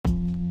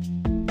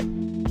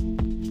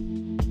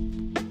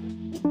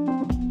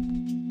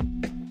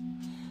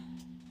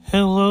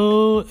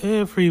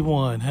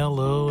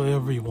Hello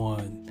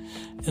everyone,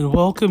 and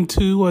welcome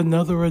to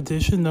another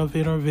edition of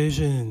Inner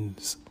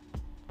Visions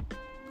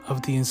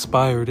of the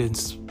Inspired and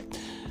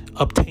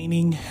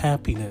Obtaining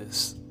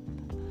Happiness.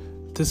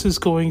 This is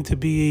going to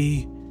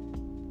be a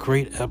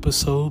great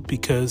episode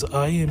because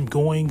I am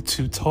going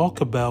to talk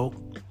about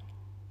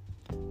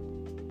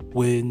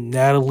when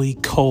Natalie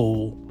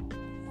Cole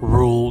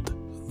ruled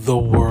the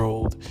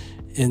world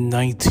in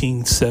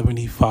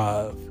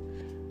 1975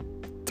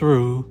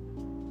 through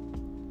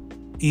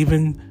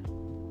even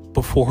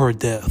before her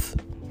death.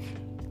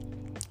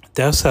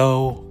 That's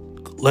how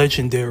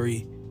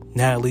legendary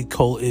Natalie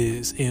Cole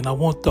is, and I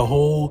want the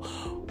whole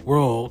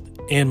world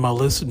and my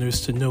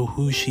listeners to know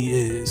who she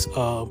is.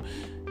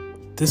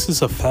 This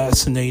is a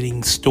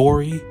fascinating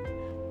story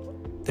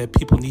that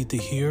people need to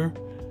hear,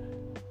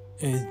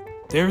 and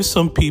there are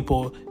some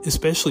people,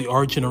 especially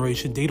our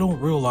generation, they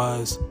don't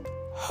realize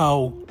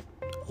how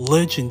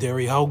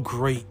legendary, how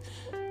great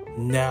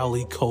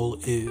Natalie Cole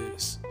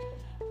is.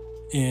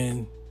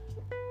 And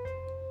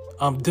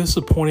I'm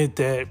disappointed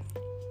that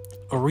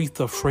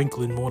Aretha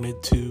Franklin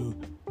wanted to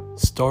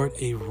start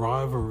a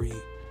rivalry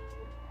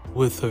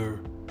with her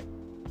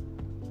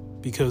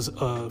because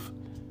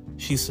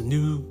she's a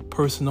new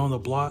person on the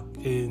block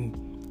and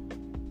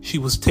she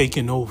was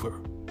taken over.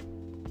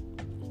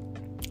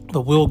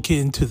 But we'll get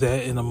into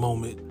that in a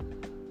moment.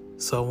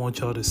 So I want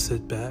y'all to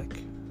sit back,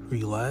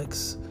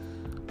 relax.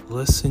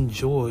 Let's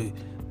enjoy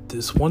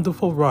this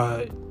wonderful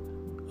ride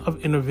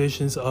of Inner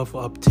Visions of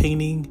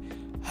Obtaining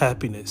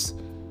Happiness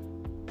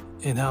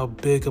and how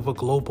big of a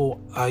global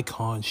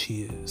icon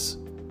she is.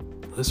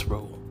 Let's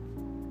roll.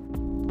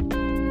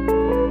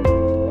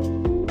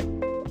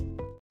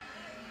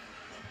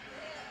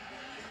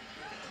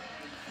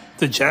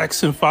 The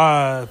Jackson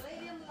 5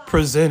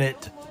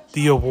 presented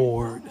the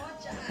award. Like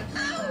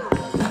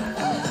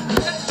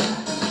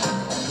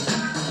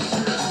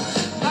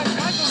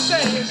Michael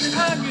said, it's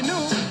time you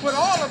knew what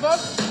all of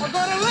us are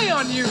going to lay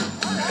on you.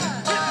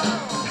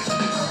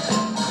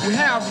 We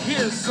have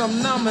here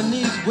some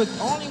nominees with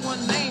only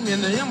one name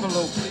in the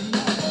envelope, please.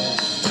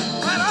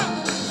 Right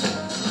up.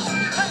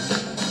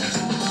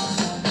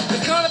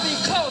 It's gonna be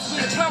close,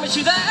 we promise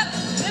you that.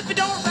 If you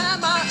don't find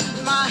my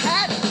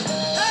hat.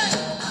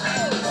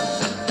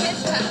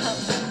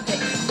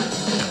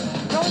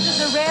 Roses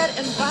are red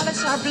and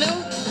violets are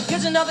blue.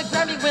 Here's another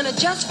Grammy winner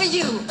just for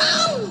you.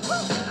 Ow!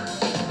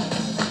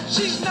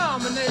 She's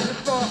nominated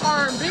for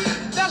R&B.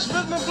 That's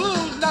rhythm and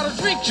blues, not a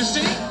drink, you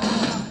see.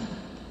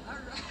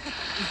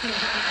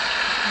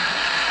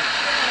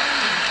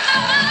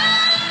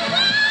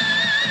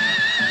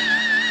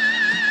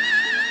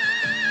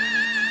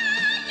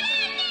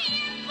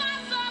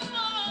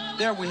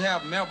 There we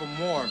have Melba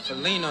Moore for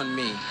Lean on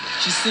Me.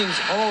 She sings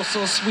oh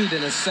so sweet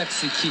in a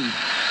sexy key.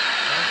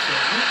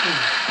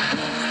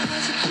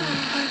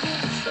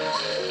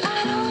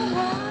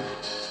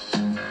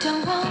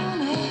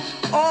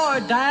 Or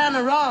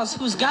Diana Ross,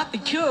 who's got the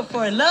cure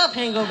for a love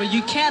hangover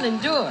you can't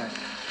endure.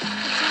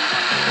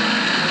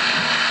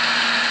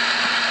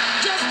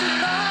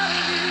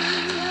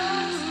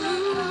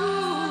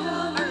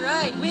 All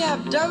right, we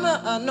have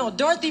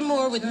Dorothy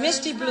Moore with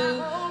Misty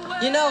Blue.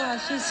 You know how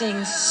she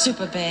sings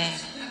super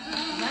bad.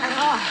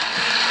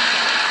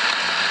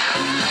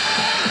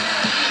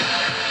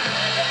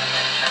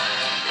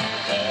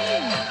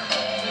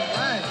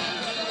 Right.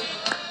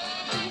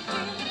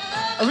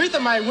 Aretha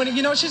might win it.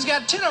 You know, she's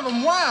got 10 of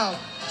them. Wow.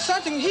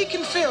 Something he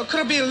can feel. Could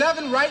it be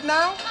 11 right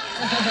now?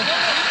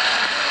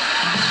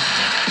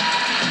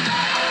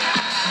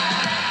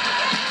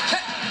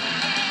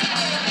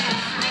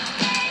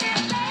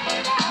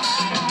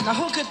 Now,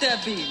 who could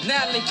that be?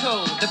 Natalie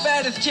Cole, the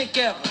baddest chick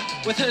ever.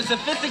 With her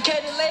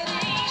sophisticated lady,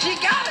 she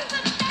got it.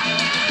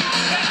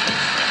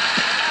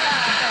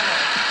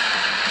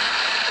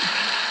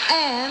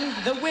 And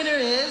the winner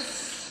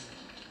is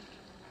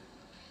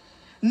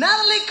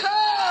Natalie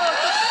Cole,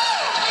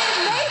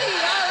 the lady.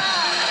 All right.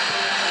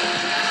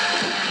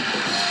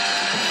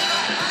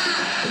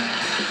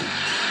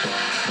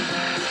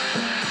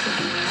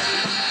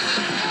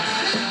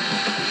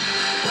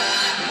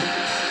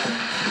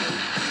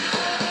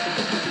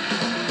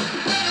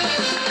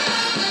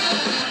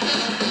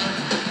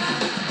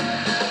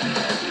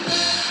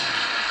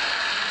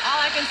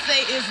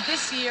 Is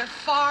this year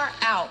far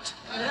out.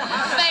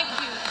 Thank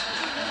you.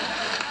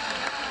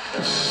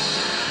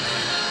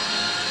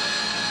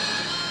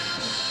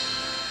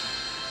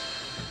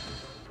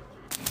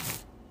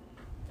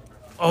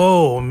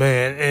 Oh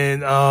man,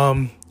 and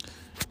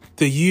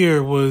the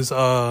year was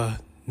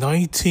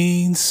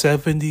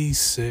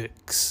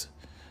 1976.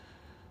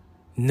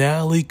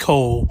 Natalie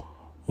Cole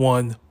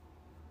won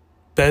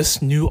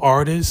Best New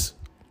Artist,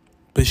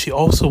 but she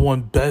also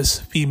won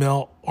Best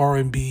Female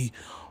R&B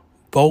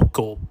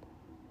Vocal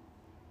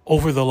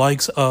over the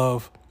likes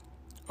of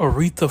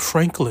Aretha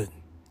Franklin,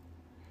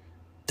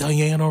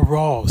 Diana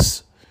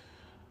Ross,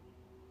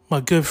 my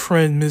good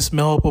friend Miss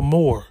Melba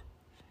Moore,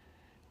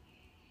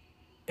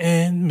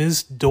 and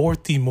Miss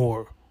Dorothy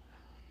Moore.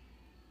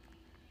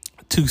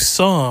 To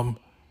some,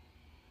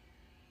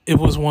 it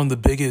was one of the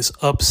biggest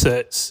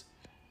upsets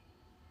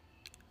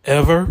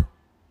ever,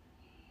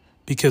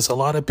 because a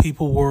lot of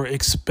people were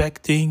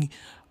expecting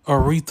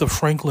Aretha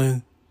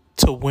Franklin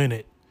to win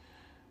it.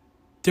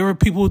 There were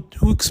people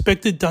who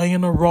expected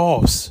Diana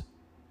Ross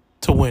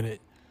to win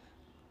it.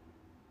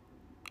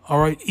 All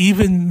right,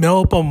 even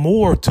Melba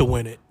Moore to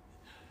win it.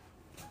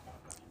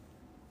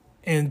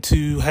 And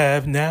to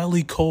have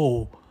Natalie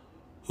Cole,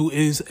 who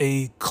is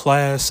a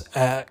class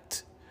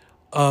act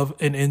of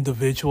an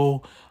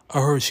individual.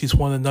 I heard she's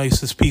one of the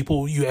nicest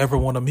people you ever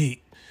want to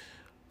meet.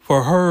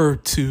 For her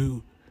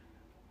to,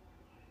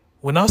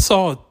 when I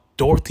saw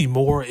Dorothy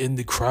Moore in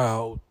the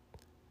crowd,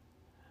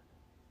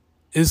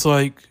 it's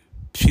like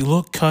she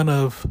looked kind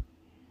of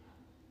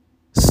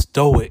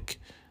stoic.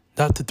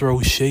 Not to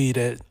throw shade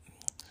at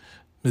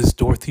Miss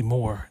Dorothy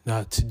Moore,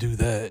 not to do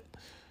that.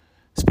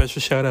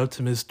 Special shout out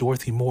to Miss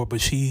Dorothy Moore,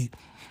 but she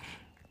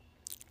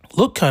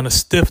looked kind of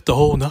stiff the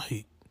whole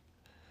night.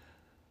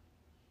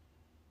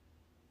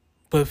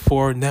 But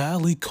for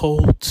Natalie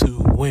Cole to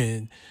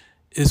win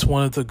is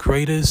one of the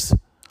greatest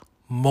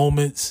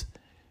moments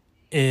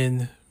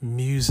in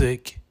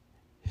music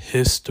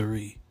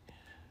history.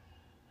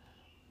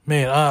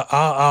 Man,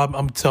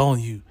 I'm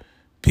telling you,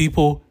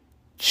 people,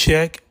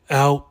 check it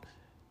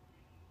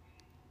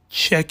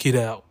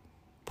out.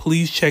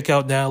 Please check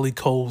out Natalie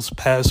Cole's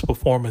past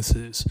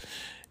performances.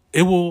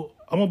 It will,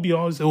 I'm going to be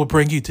honest, it will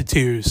bring you to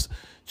tears,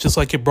 just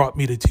like it brought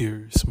me to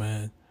tears,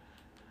 man.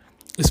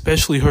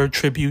 Especially her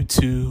tribute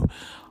to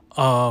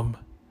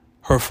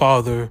her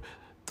father,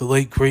 the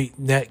late, great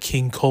Nat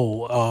King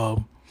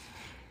Cole.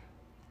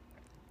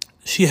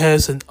 She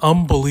has an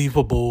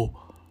unbelievable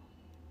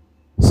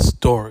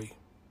story.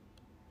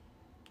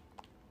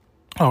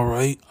 All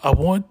right. I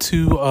want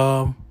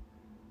to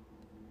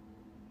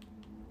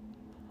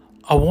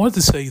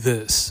say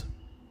this.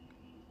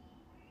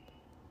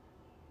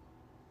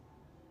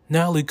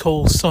 Natalie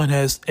Cole's son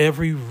has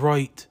every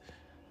right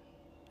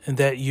in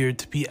that year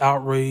to be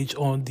outraged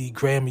on the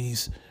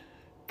Grammys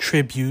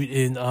tribute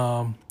in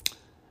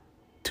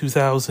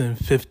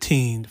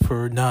 2015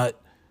 for not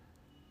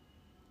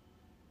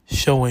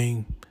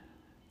showing,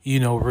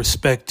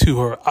 respect to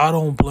her. I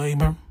don't blame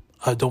her.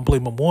 I don't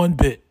blame him one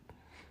bit.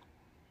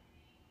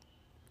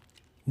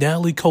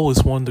 Natalie Cole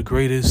is one of the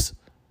greatest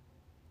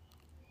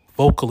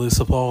vocalists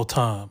of all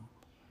time.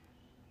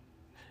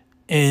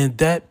 And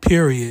that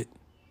period,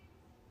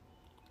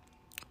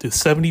 the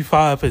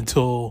 75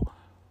 until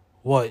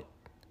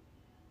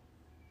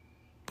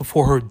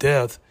before her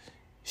death,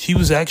 she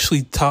was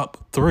actually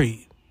top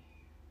 3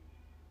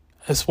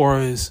 as far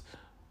as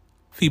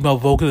female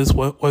vocalists,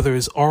 whether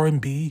it's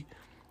R&B,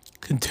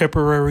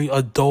 contemporary,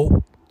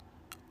 adult,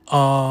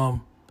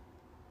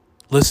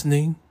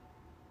 listening,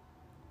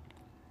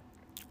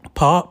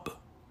 pop.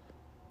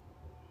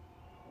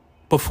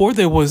 Before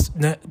there was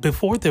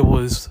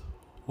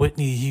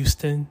Whitney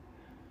Houston,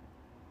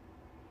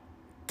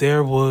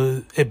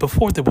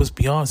 before there was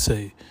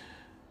Beyonce,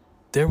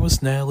 there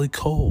was Natalie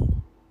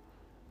Cole.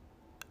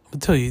 I'm gonna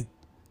tell you,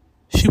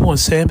 she won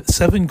 7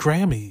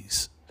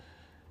 Grammys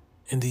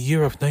in the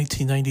year of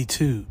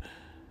 1992.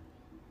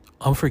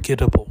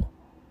 Unforgettable.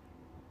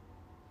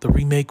 The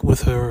remake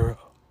with her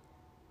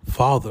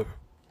father.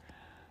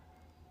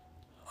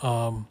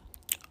 I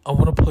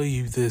want to play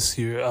you this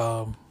here.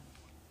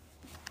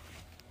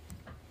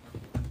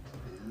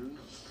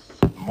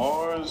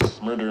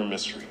 Mars Murder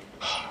Mystery.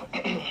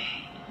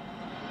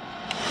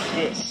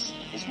 This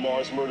is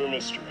Mars Murder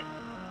Mystery,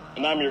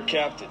 and I'm your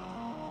captain,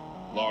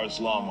 Lars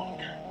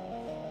Lawmonger.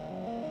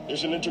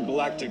 There's an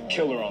intergalactic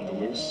killer on the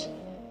loose.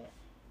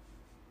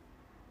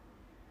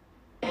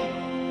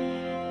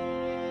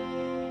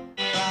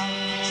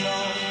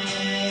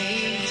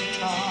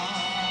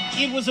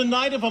 It was a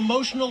night of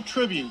emotional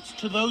tributes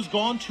to those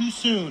gone too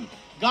soon.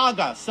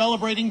 Gaga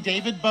celebrating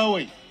David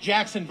Bowie.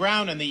 Jackson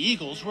Browne and the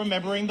Eagles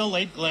remembering the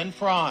late Glenn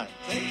Frey.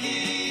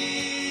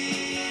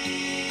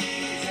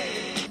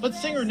 But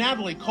singer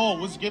Natalie Cole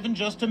was given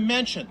just a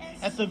mention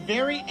at the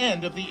very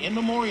end of the In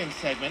Memoriam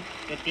segment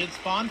that bids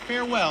fond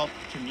farewell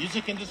to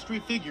music industry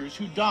figures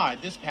who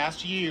died this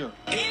past year.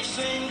 It's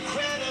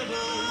incredible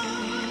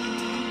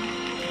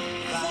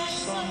that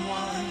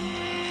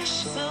someone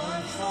so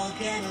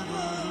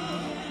unforgettable.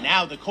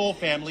 Now the Cole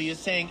family is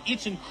saying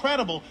it's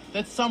incredible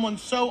that someone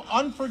so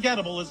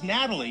unforgettable as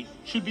Natalie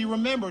should be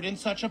remembered in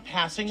such a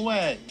passing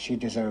way. She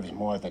deserves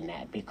more than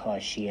that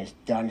because she has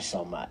done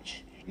so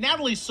much.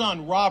 Natalie's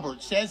son,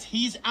 Robert, says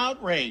he's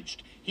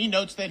outraged. He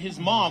notes that his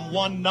mom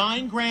won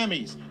 9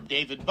 Grammys.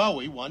 David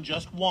Bowie won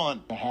just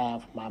 1. To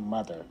have my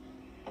mother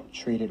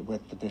treated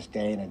with the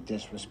disdain and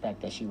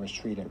disrespect that she was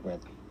treated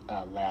with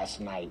last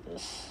night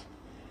is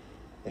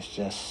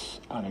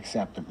just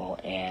unacceptable,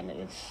 and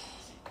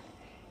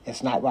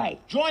it's not right.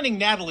 Joining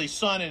Natalie's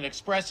son in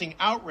expressing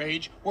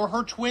outrage were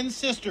her twin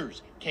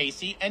sisters,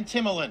 Casey and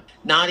Timbaland.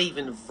 Not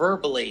even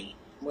verbally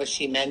was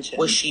she mentioned.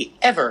 Was she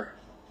ever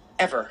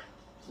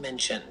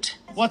mentioned?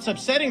 What's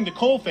upsetting the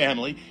Cole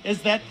family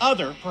is that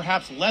other,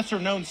 perhaps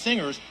lesser-known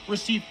singers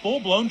received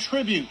full-blown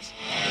tributes.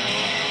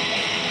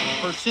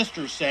 Her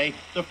sisters say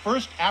the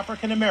first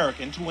African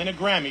American to win a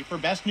Grammy for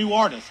Best New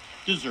Artist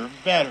deserved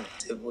better.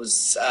 It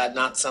was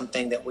not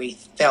something that we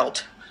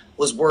felt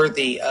was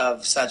worthy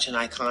of such an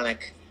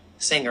iconic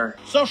singer.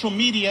 Social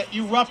media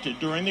erupted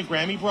during the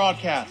Grammy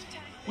broadcast.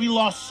 We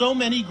lost so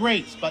many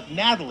greats, but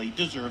Natalie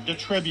deserved a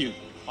tribute.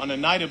 On a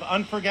night of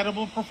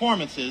unforgettable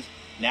performances,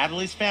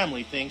 Natalie's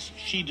family thinks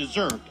she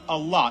deserved a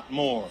lot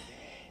more.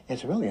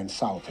 It's really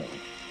insulting.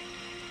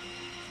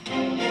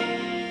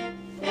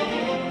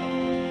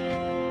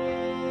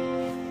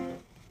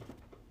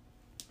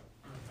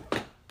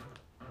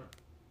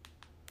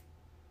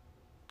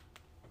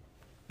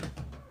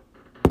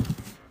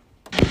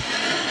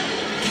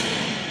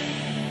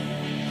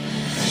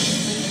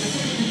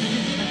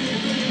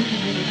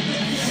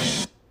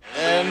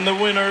 And the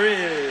winner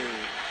is...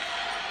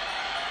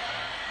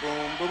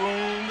 boom,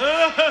 boom,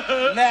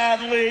 boom.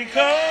 Natalie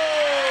Cole.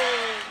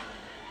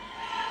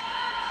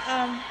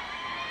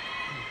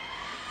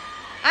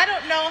 I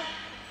don't know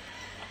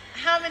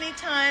how many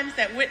times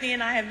that Whitney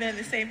and I have been in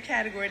the same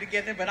category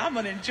together, but I'm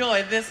going to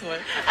enjoy this one.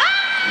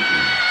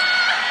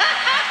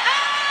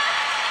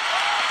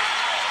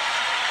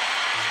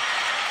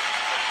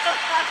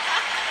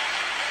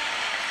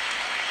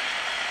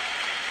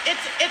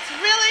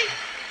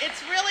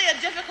 It's really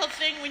a difficult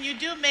thing when you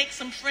do make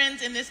some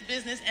friends in this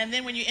business, and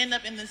then when you end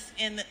up in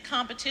the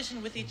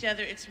competition with each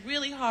other, it's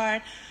really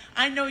hard.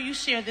 I know you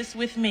share this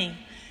with me,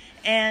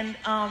 and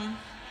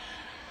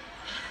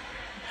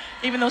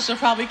even though she'll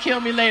probably kill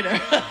me later,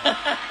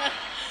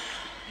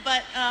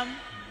 but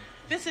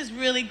this is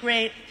really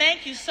great.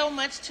 Thank you so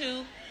much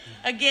to,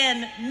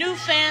 again, new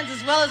fans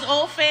as well as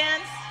old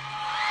fans.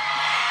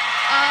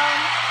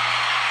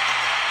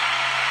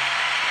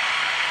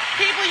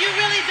 People you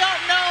really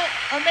don't know,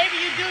 or maybe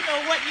you do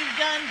know what you've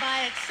done by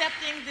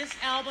accepting this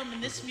album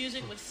and this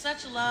music with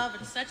such love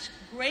and such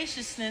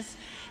graciousness.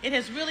 It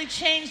has really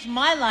changed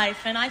my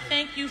life, and I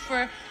thank you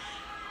for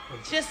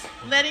just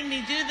letting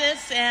me do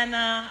this. And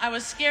I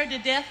was scared to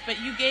death,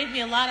 but you gave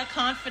me a lot of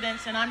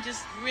confidence, and I'm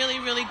just really,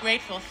 really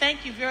grateful.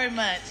 Thank you very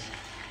much.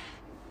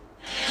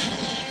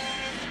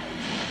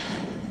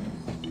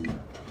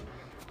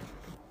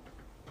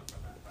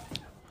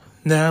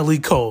 Natalie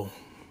Cole.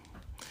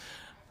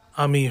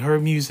 I mean, her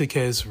music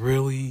has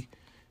really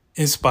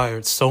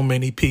inspired so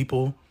many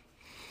people.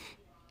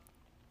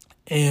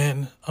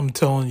 And I'm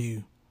telling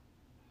you,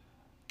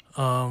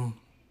 one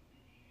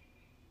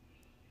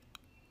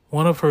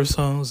of her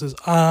songs is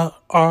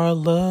Our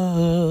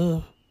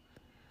Love.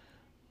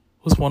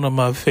 Was one of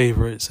my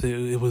favorites.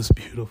 It was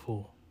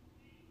beautiful.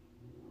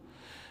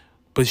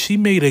 But she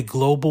made a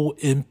global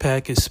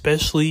impact,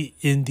 especially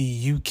in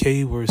the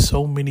UK, where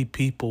so many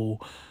people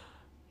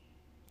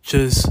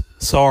just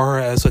saw her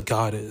as a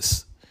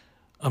goddess.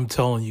 I'm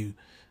telling you,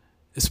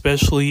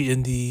 especially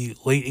in the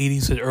late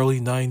 80s and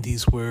early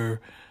 90s, where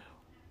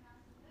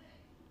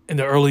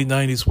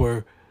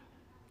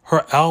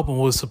her album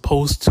was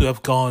supposed to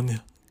have gone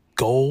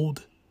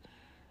gold,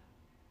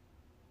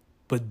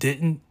 but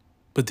didn't.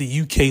 But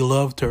the UK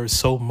loved her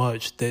so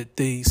much that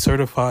they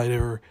certified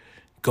her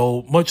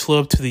gold. Much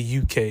love to the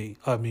UK.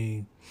 I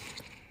mean,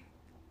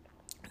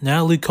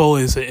 Natalie Cole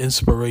is an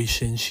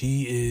inspiration.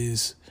 She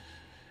is...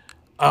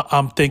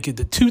 I'm thinking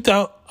I'm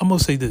going to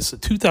say this, the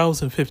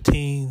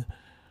 2015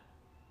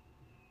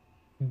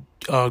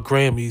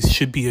 Grammys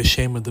should be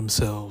ashamed of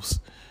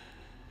themselves.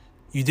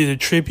 You did a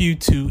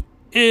tribute to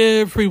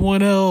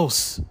everyone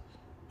else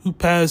who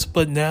passed,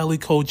 but Natalie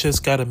Cole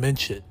just got a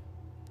mention.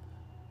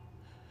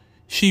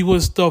 She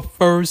was the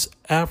first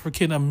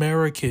African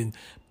American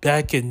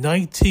back in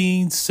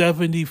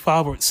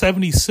 1975 or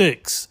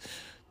 76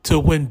 to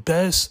win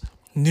Best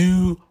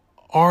New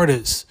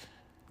Artist.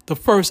 The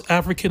first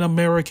African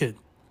American.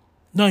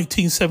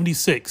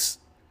 1976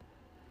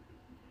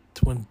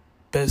 to win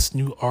Best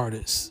New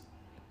Artist.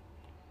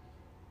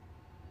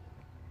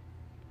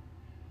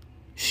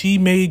 She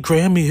made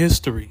Grammy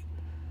history.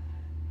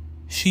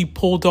 She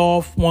pulled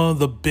off one of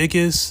the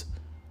biggest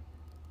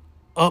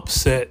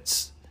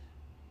upsets,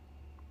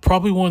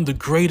 probably one of the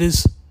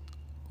greatest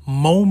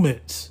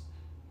moments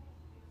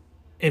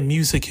in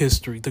music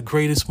history, the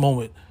greatest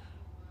moment.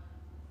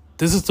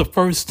 This is the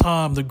first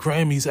time the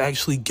Grammys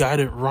actually got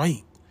it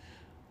right.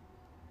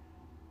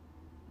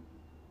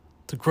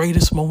 The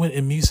greatest moment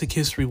in music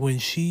history when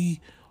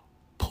she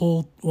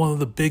pulled one of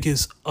the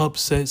biggest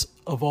upsets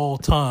of all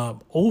time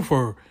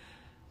over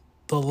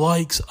the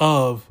likes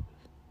of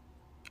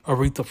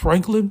Aretha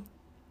Franklin,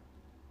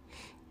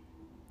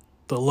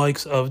 the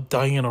likes of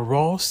Diana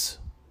Ross,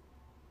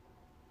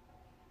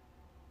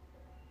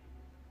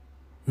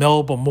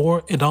 Melba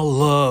Moore, and I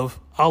love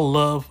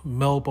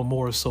Melba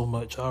Moore so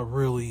much. I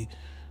really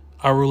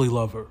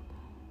love her.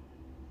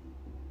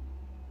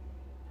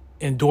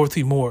 And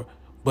Dorothy Moore.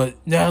 But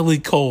Natalie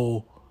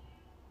Cole,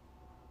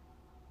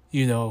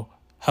 you know,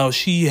 how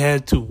she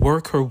had to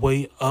work her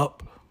way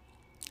up,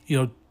 you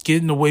know,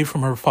 getting away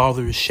from her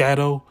father's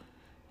shadow.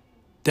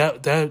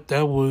 That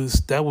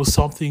was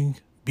something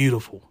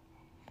beautiful.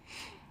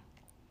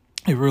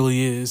 It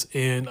really is.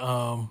 And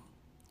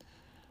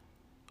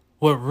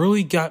what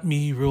really got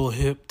me real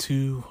hip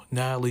to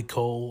Natalie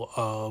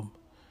Cole,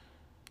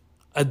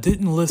 I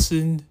didn't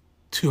listen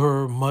to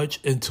her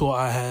much until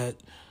I had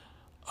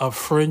a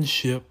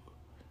friendship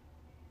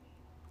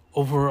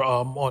over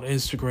on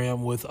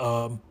Instagram with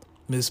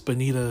Miss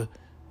Benita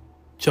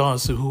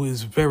Johnson, who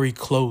is very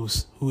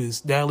close, who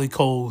is Natalie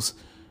Cole's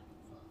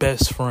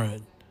best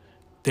friend.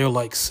 They're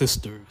like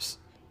sisters.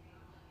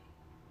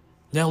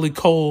 Natalie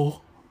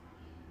Cole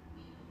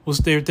was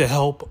there to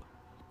help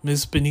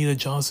Miss Benita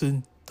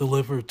Johnson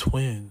deliver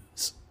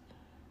twins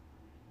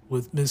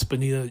with Miss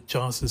Benita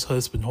Johnson's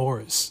husband,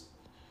 Horace.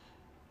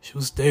 She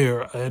was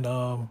there, and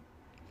I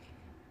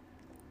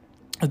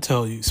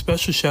tell you,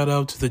 special shout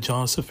out to the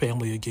Johnson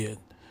family again.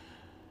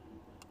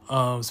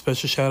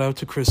 Special shout out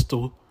to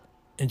Crystal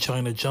and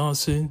China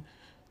Johnson,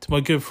 to my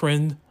good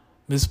friend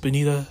Miss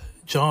Benita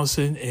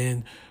Johnson,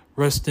 and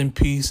rest in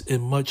peace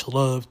and much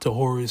love to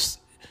Horace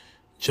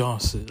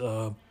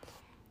Johnson.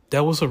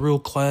 That was a real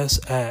class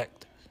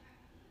act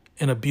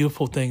and a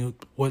beautiful thing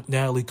what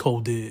Natalie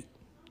Cole did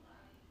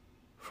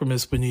for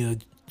Miss Benita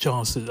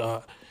Johnson.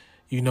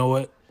 You know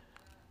what?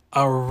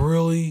 I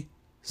really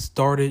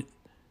started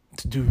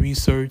to do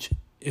research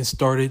and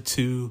started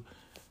to,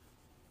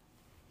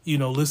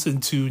 listen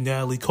to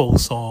Natalie Cole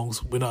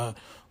songs when I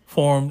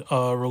formed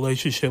a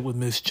relationship with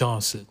Miss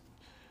Johnson.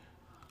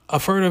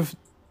 I've heard of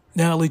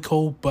Natalie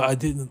Cole, but I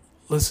didn't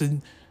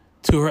listen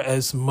to her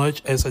as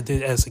much as I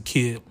did as a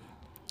kid.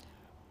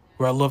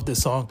 Where I love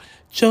this song,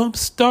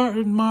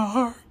 Jumpstart My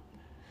Heart,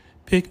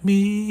 pick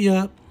me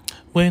up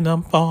when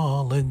I'm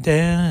falling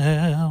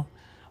down.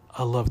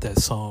 I love that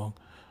song.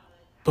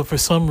 But for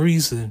some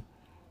reason,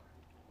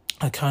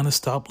 I kind of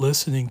stopped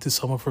listening to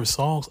some of her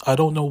songs. I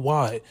don't know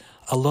why.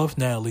 I love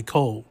Natalie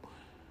Cole.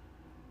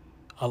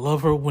 I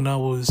love her when I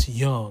was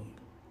young.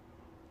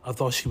 I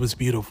thought she was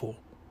beautiful.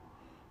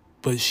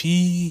 But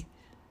she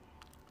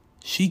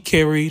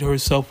carried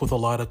herself with a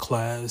lot of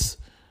class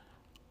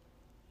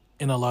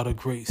and a lot of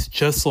grace.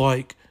 Just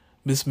like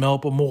Miss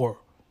Melba Moore.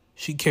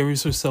 She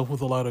carries herself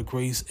with a lot of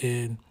grace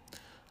and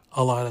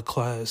a lot of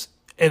class.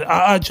 And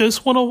I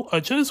just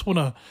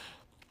wanna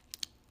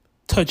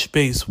touch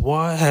base.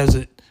 Why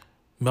hasn't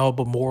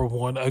Melba Moore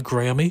won a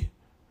Grammy?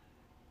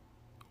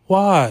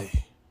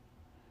 Why?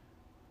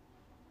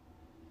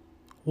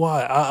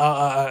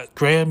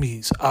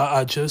 Grammys.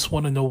 I just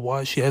want to know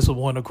why she hasn't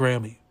won a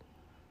Grammy.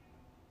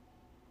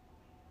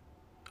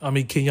 I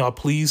mean, can y'all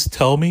please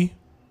tell me?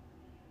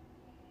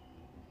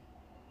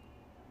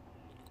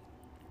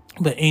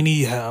 But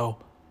anyhow,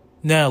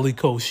 Natalie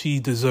Cole,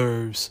 she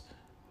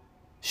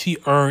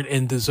earned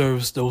and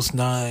deserves those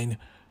 9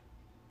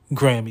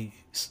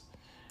 Grammys.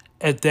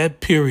 At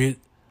that period,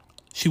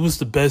 she was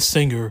the best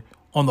singer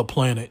on the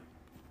planet.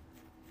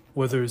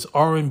 Whether it's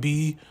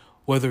R&B,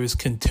 whether it's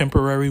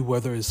contemporary,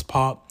 whether it's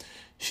pop,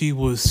 she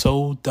was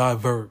so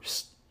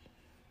diverse.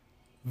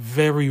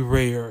 Very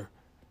rare.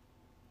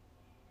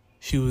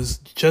 She was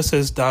just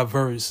as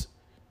diverse,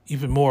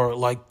 even more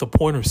like the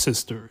Pointer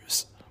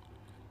Sisters.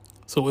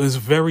 So it was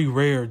very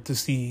rare to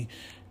see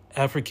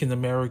African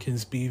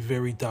Americans be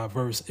very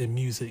diverse in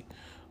music.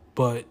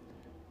 But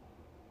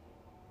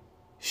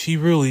she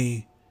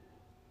really,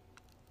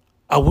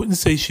 I wouldn't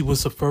say she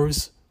was the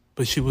first,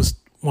 but she was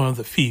one of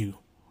the few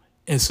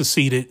and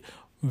succeeded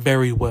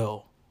very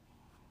well.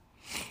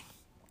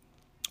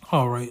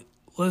 All right,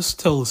 let's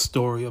tell a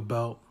story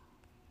about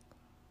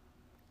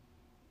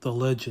the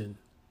legend,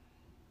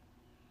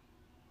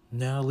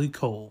 Natalie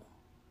Cole.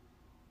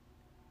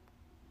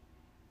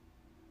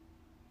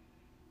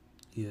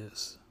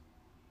 Yes.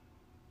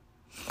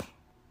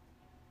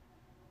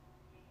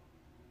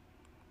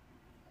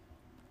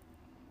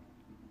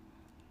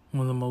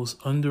 One of the most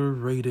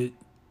underrated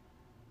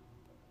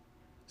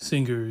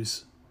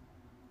singers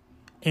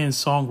and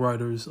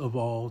songwriters of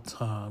all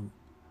time.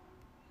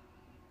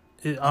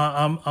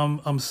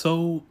 I'm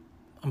so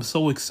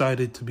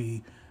excited to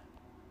be.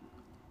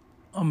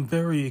 I'm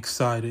very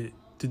excited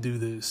to do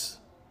this.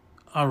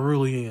 I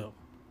really am.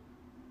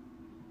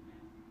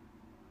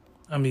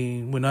 I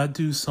mean, when I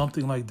do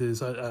something like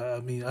this,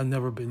 I've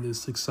never been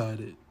this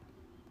excited.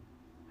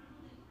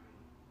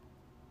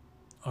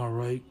 All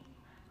right.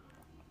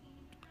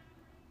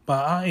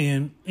 But I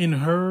am in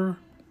her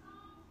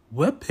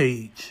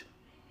webpage.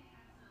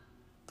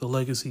 The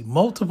legacy.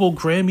 Multiple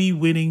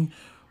Grammy-winning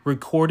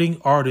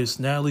recording artist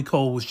Natalie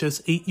Cole was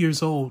just 8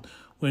 years old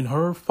when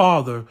her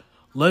father,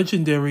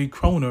 legendary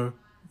crooner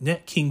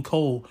Nat King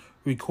Cole,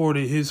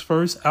 recorded his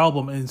first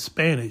album in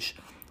Spanish,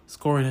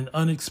 scoring an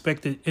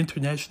unexpected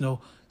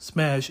international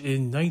smash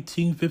in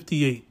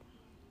 1958.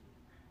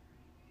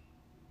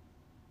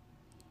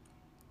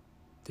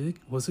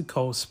 Was it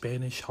called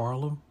Spanish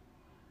Harlem?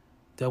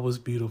 That was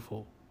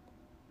beautiful.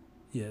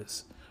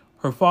 Yes.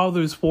 Her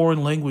father's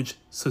foreign language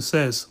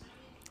success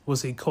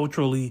was a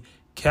culturally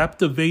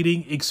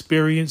captivating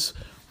experience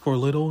for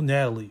little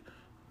Natalie,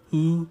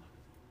 who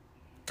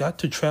got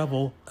to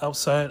travel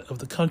outside of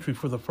the country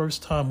for the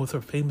first time with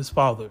her famous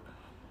father.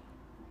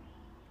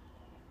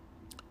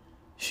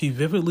 She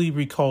vividly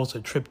recalls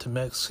a trip to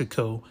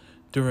Mexico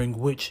during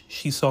which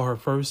she saw her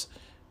first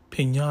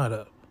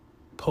piñata,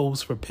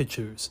 pose for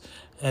pictures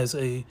as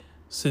a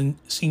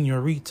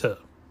senorita.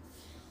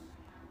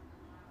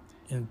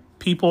 And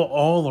people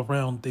all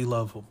around, they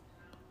love him.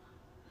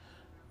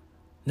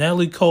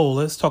 Natalie Cole,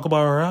 let's talk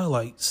about her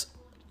highlights.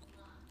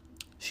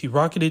 She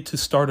rocketed to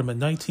stardom in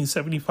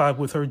 1975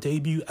 with her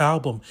debut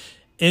album,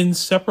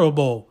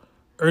 Inseparable,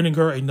 earning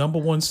her a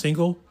 #1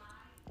 single.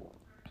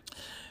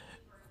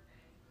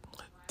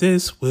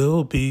 This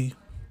will be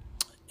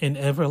an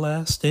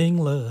everlasting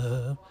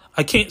love.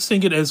 I can't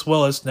sing it as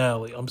well as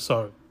Natalie. I'm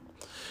sorry.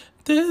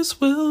 This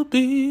will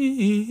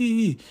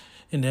be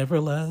an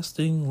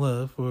everlasting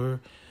love for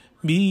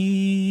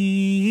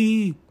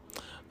me.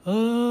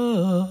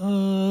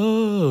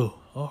 Oh,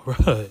 all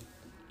right.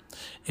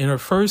 In her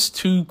first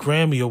 2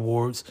 Grammy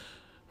Awards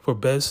for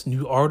Best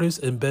New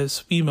Artist and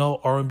Best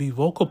Female R&B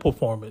Vocal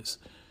Performance,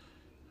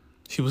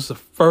 she was the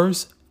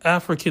first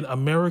African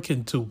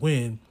American to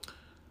win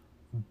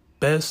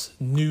Best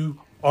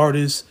New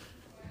Artist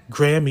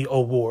Grammy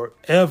Award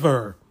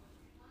ever.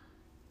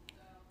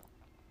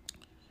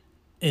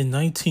 In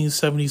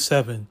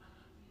 1977,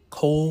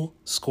 Cole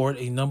scored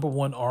a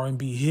 #1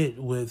 R&B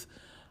hit with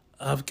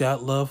I've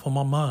Got Love on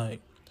My Mind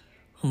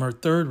from her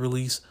third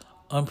release,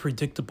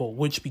 Unpredictable,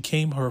 which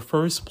became her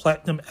first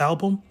platinum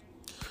album.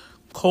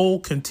 Cole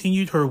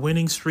continued her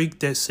winning streak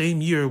that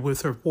same year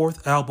with her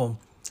 4th album,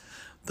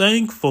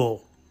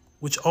 Thankful,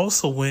 which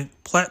also went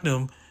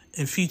platinum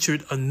and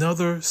featured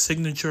another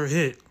signature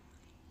hit,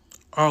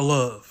 Our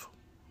Love.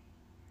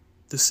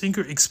 The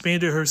singer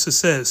expanded her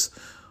success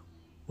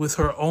with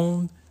her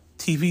own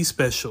TV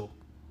special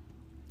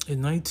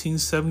in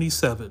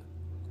 1977.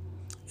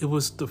 It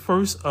was the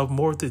first of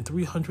more than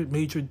 300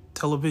 major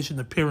television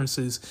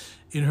appearances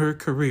in her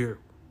career.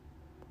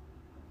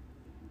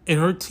 In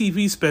her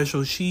TV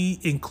special,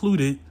 she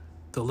included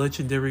the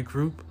legendary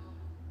group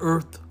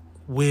Earth,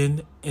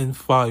 Wind, and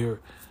Fire.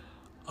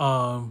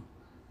 Love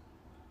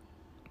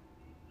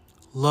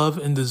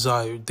and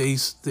Desire. They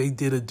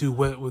did a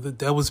duet with it.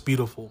 That was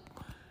beautiful.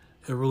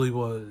 It really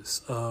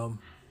was.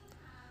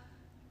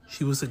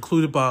 She was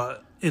included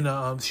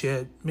she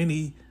had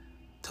many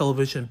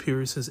television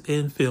appearances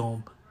and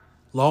film,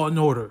 Law and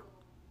Order,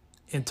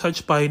 and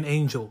Touched by an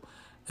Angel,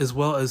 as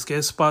well as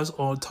guest spots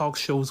on talk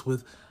shows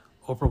with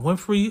Oprah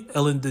Winfrey,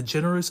 Ellen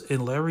DeGeneres,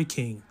 and Larry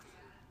King.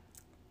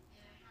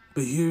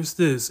 But here's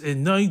this.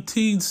 In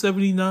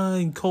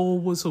 1979, Cole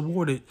was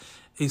awarded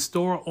a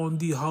star on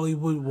the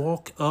Hollywood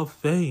Walk of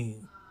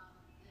Fame.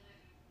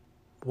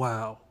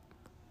 Wow.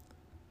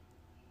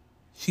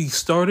 She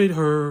started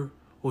in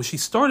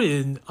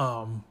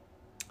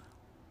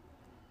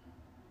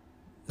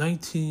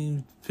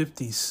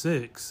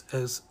 1956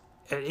 at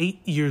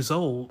 8 years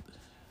old.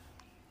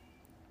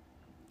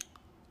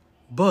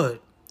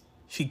 But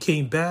she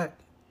came back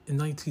in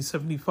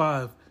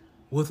 1975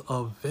 with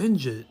a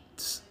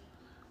vengeance.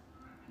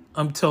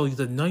 I'm telling you,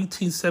 the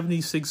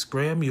 1976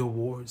 Grammy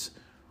Awards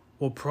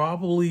will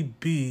probably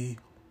be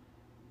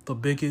the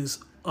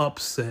biggest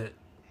upset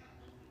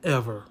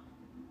ever.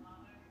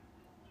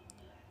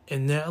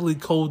 And Natalie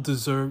Cole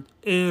deserved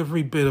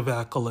every bit of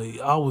accolade.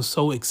 I was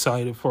so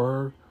excited for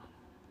her.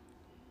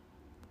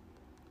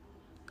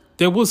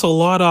 There was a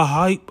lot of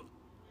hype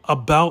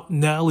about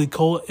Natalie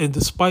Cole, and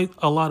despite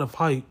a lot of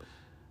hype,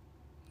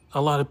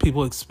 a lot of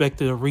people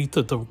expected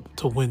Aretha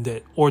to win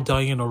that, or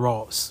Diana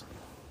Ross.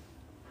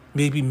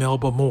 Maybe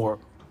Melba Moore.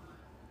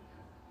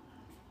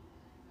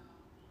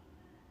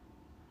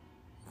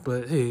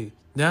 But hey,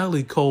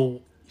 Natalie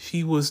Cole,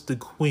 she was the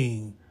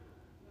queen.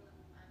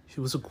 She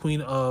was a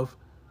queen of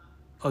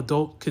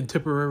adult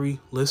contemporary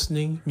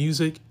listening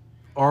music,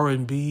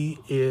 R&B,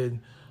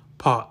 and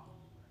pop.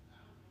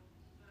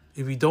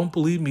 If you don't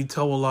believe me,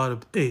 a lot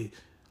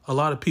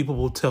of people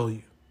will tell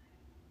you.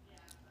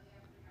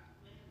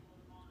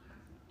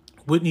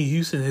 Whitney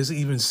Houston has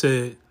even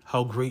said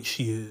how great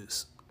she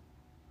is.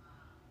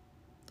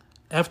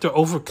 After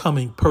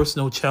overcoming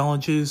personal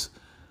challenges,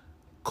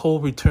 Cole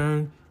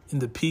returned in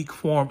the peak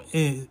form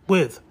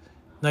with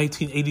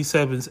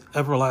 1987's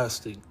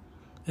Everlasting,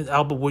 an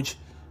album which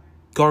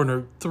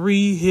garnered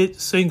 3 hit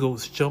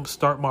singles,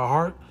 Jumpstart My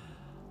Heart,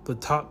 the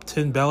top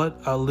 10 ballad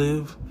I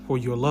Live for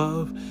Your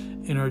Love,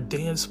 and her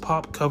dance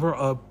pop cover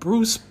of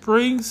Bruce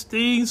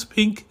Springsteen's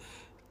Pink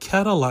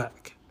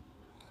Cadillac.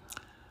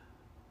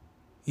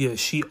 Yeah,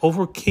 she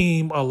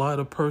overcame a lot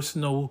of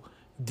personal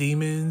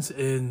demons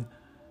and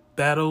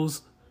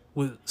battles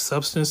with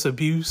substance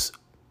abuse,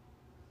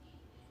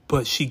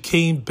 but she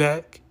came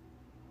back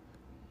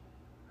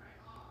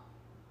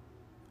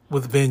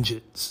with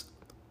vengeance.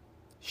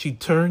 She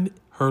turned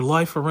her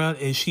life around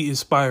and she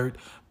inspired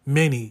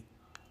many.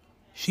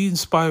 She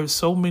inspired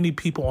so many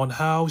people on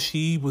how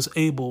she was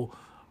able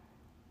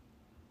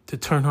to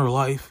turn her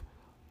life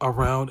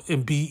around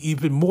and be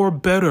even more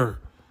better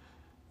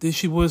than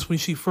she was when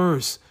she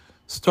first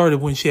started,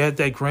 when she had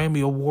that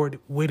Grammy Award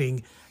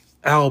winning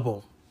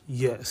album.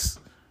 Yes.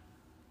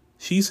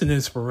 She's an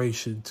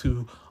inspiration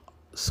to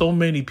so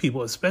many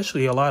people,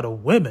 especially a lot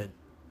of women.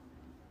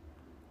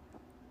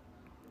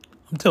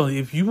 I'm telling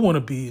you, if you want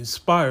to be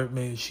inspired,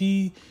 man,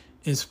 she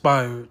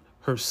inspired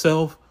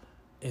herself,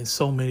 and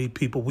so many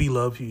people. We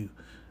love you,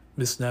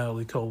 Miss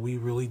Natalie Cole. We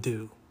really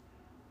do.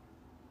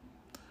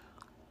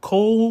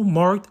 Cole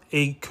marked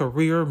a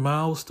career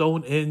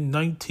milestone in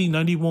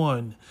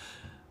 1991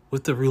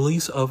 with the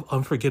release of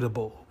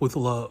Unforgettable with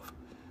Love,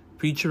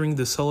 featuring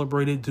the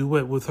celebrated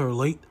duet with her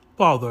late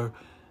father,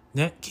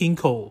 Nat King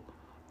Cole.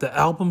 The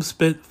album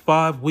spent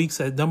 5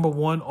 weeks at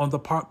 #1 on the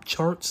pop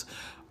charts,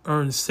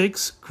 earned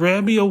 6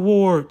 Grammy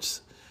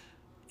Awards,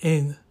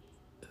 and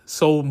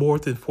sold more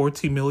than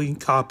 14 million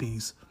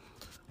copies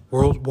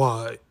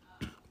worldwide.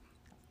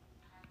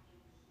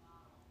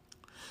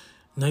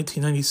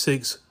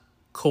 1996,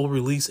 Cole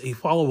released a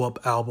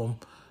follow-up album,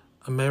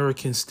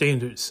 American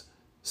Standards,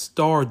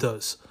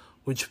 Stardust,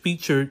 which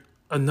featured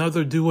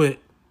another duet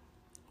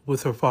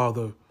with her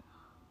father,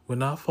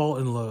 When I Fall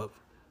in Love.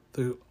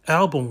 The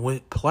album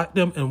went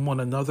platinum and won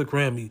another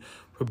Grammy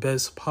for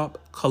Best Pop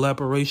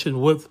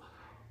Collaboration with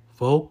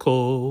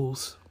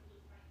Vocals.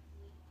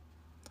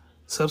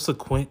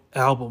 Subsequent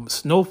album,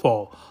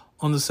 Snowfall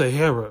on the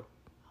Sahara.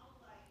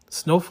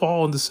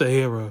 Snowfall on the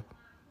Sahara.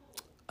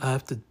 I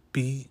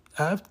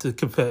have to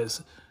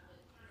confess,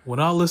 when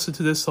I listened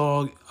to this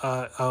song,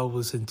 I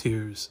was in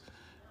tears.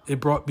 It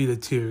brought me to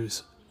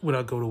tears when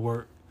I go to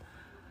work.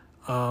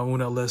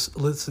 When I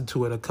listen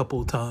to it a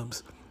couple of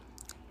times.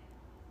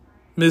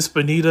 Miss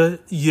Bonita,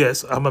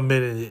 yes, I'm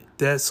admitting it.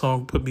 That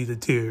song put me to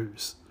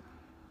tears.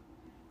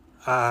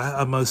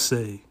 I must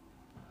say.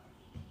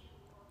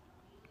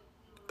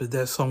 But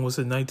that song was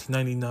in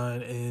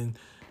 1999, and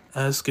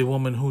Ask a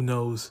Woman Who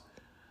Knows.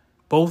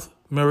 Both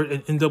merit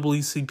an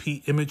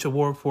NAACP Image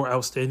Award for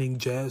Outstanding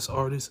Jazz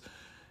Artist.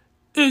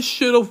 It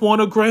should have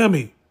won a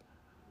Grammy.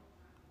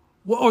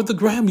 What are the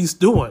Grammys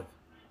doing?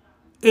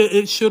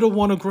 It should have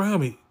won a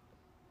Grammy.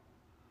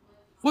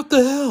 What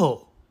the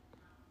hell?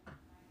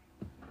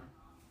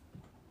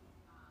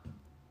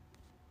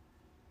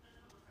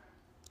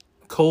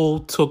 Cole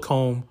took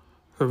home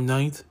her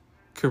 9th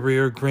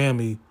career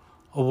Grammy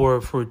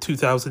Award for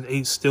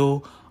 2008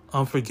 Still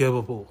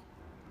Unforgivable,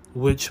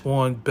 which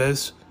won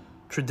Best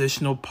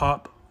Traditional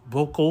Pop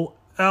Vocal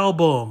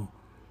Album.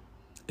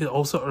 It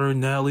also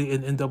earned Natalie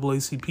an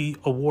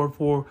NAACP Award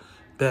for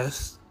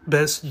Best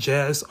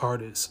Jazz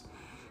Artist.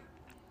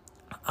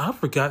 I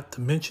forgot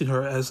to mention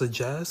her as a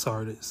jazz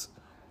artist.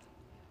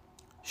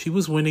 She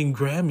was winning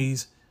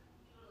Grammys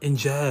in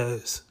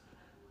jazz,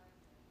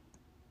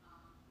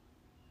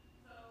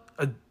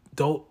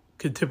 adult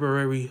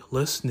contemporary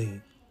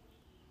listening,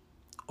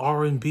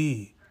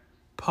 R&B,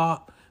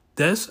 pop.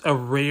 That's a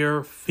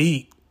rare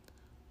feat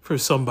for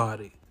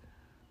somebody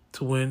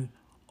to win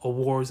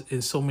awards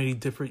in so many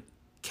different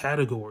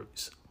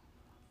categories.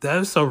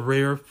 That's a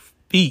rare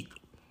feat.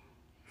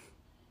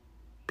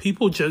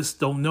 People just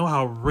don't know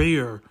how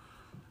rare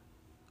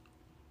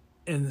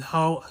and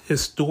how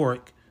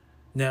historic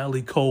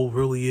Natalie Cole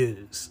really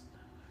is.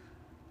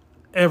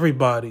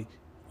 Everybody,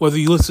 whether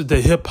you listen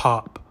to hip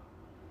hop,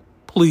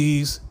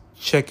 please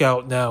check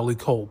out Natalie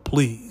Cole,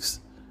 please.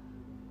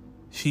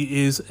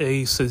 She is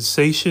a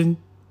sensation.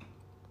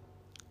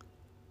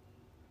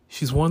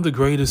 She's one of the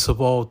greatest of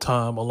all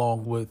time,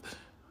 along with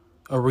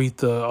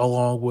Aretha,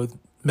 along with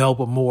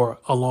Melba Moore,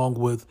 along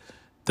with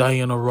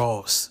Diana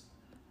Ross.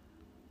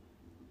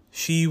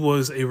 She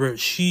was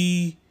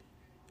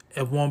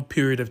at one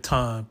period of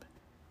time,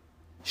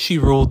 she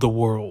ruled the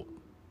world.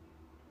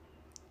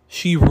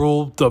 She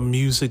ruled the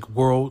music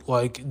world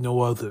like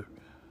no other.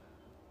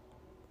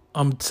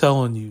 I'm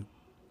telling you.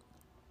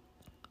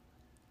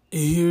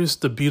 Here's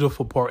the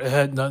beautiful part. It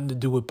had nothing to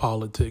do with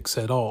politics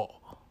at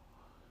all.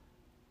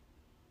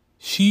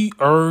 She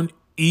earned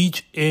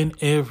each and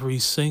every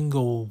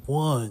single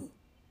one.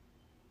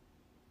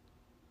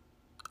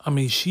 I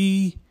mean,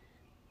 she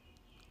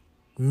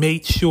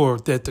made sure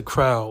that the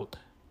crowd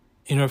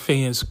and her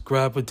fans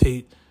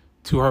gravitate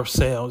to her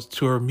sounds,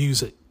 to her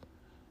music.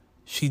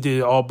 She did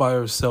it all by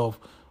herself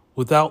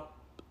without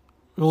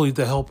really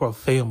the help of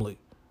her family.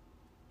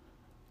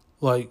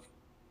 Like,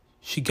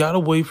 she got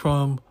away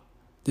from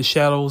the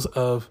shadows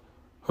of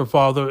her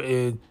father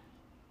and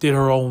did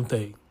her own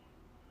thing.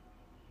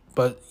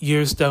 But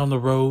years down the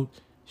road,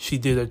 she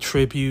did a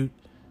tribute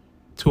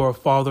to her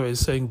father and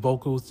sang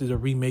vocals, did a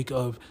remake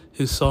of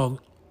his song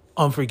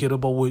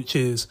Unforgettable, which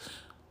is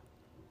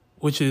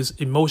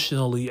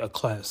emotionally a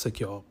classic,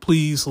 y'all.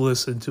 Please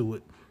listen to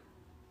it.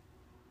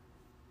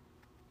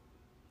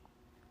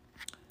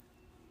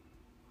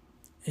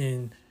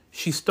 And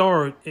she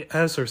starred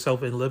as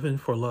herself in Living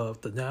for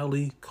Love, the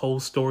Natalie Cole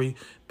story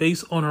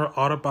based on her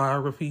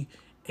autobiography,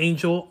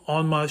 Angel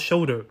on My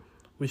Shoulder,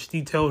 which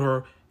detailed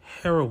her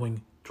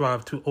harrowing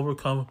drive to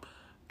overcome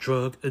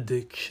drug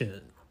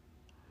addiction.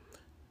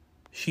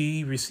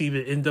 She received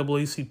an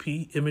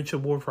NAACP Image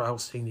Award for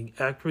Outstanding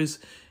Actress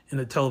in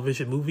a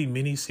television movie,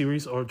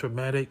 miniseries, or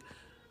dramatic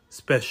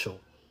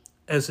special.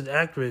 As an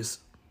actress,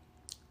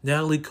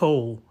 Natalie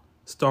Cole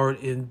starred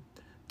in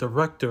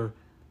director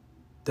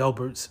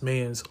Delbert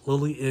Mann's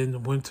Lily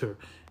in Winter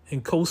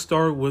and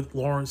co-starred with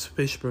Lawrence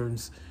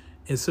Fishburne's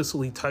and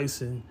Cicely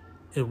Tyson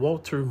in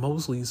Walter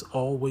Mosley's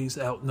Always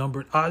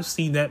Outnumbered. I've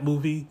seen that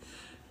movie.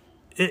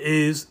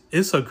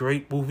 It's a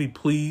great movie.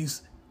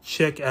 Please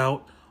check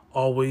out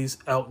Always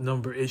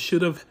Outnumbered. It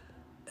should have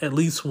at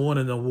least won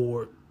an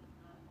award.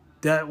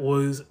 That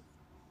was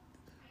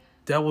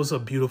a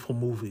beautiful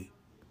movie.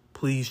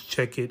 Please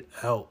check it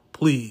out.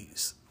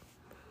 Please.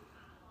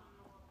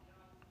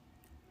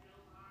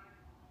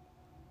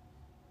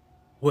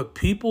 What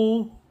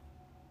people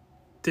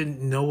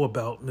didn't know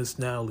about Miss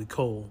Natalie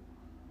Cole,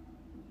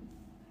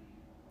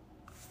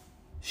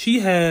 she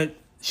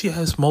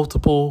has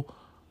multiple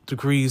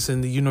degrees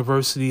in the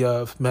University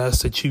of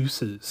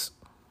Massachusetts.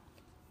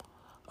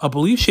 I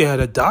believe she had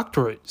a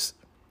doctorate.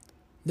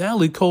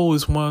 Natalie Cole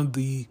is one of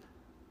the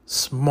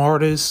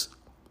smartest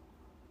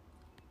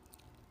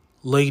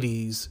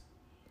ladies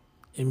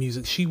in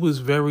music. She was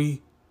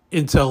very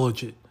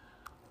intelligent.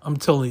 I'm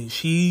telling you,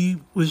 she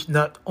was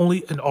not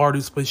only an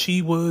artist, but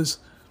she was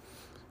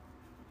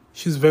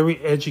very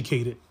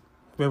educated,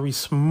 very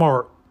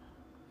smart.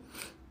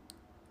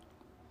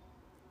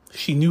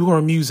 She knew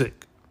her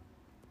music.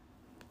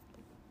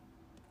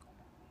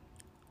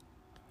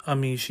 I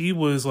mean, she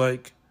was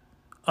like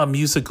a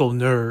musical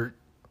nerd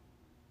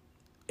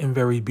and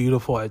very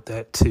beautiful at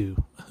that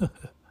too.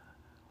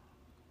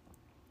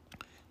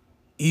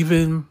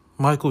 Even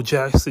Michael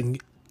Jackson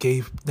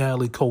gave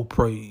Natalie Cole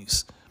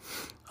praise.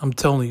 I'm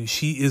telling you,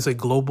 she is a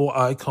global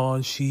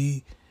icon.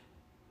 She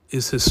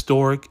is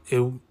historic,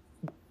 and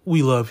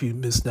we love you,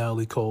 Miss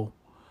Natalie Cole.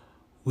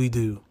 We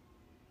do.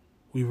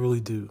 We really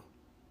do.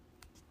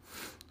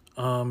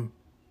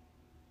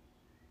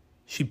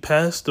 She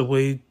passed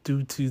away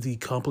due to the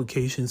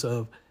complications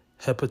of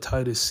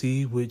hepatitis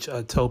C, which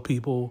I tell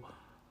people,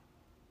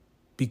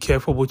 be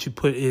careful what you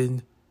put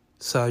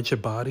inside your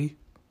body.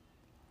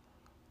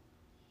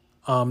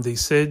 They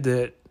said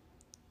that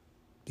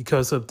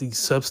because of the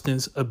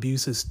substance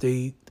abuse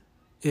state,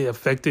 it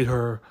affected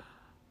her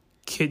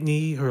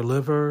kidney, her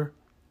liver.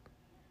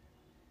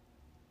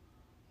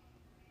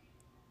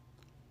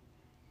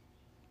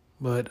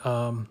 But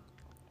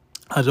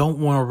I don't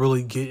want to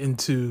really get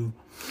into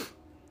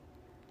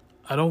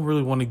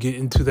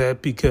that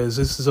because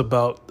this is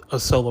about a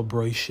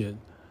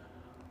celebration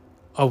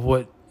of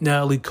what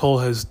Natalie Cole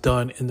has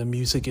done in the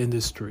music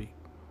industry,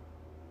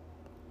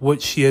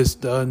 what she has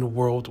done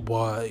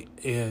worldwide.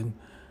 And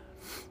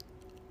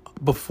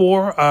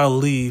before I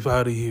leave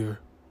out of here,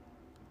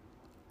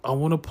 I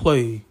want to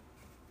play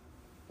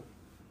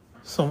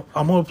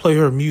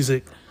her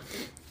music.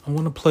 I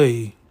want to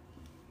play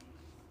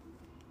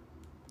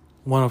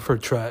one of her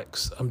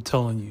tracks. I'm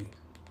telling you.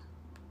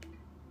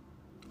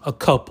 A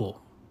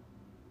couple.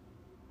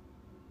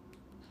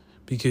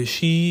 Because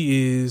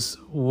she is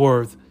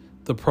worth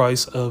the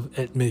price of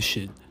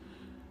admission.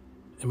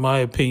 In my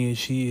opinion,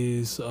 she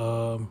is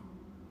one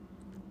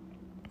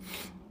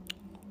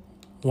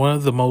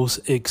of the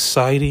most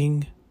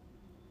exciting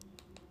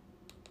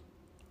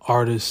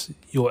artists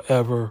you'll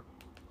ever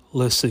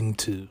listen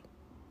to.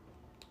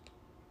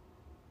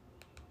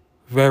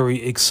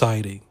 Very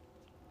exciting.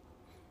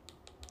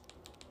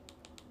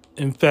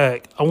 In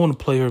fact, I want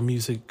to play her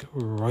music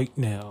right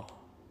now.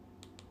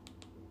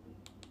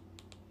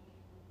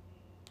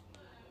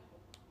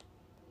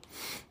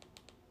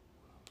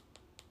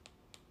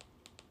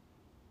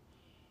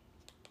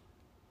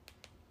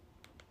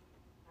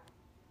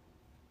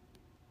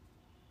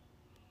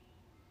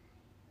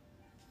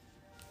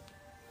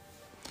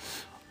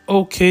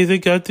 Okay, they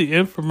got the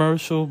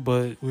infomercial,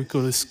 but we're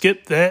going to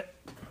skip that.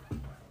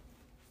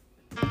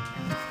 Here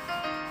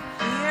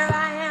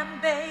I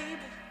am, baby,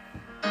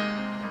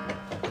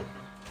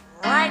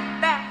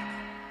 right back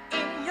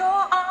in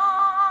your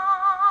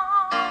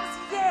arms,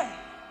 yeah.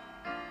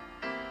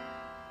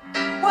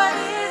 What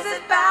is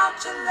it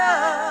about your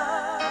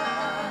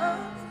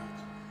love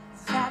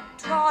that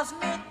draws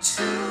me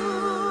to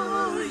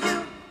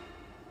you?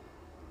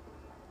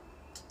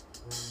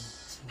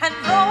 And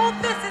though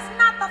this is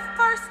not the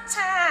first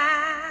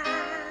time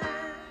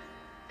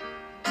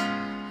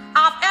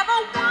I've ever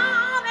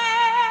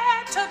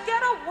wanted to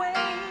get away,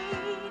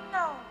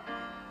 no.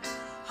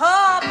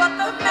 Oh, but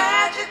the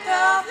magic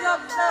of your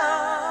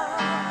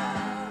love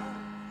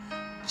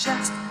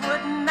just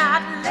would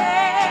not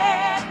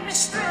let me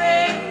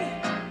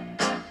stray.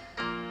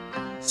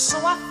 So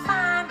I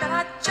find that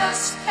I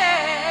just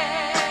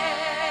can't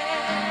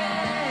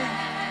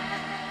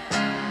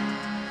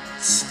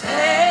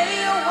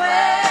stay away.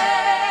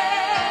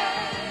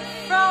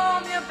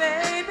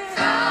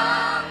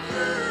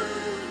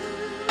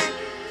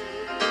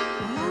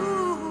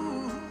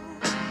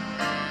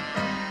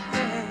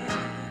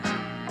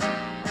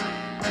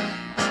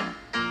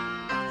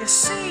 You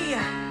see, I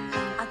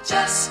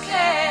just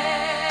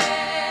can't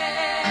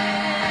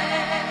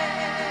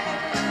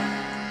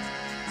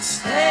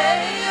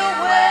stay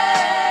away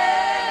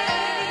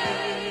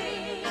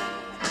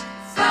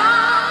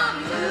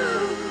from you.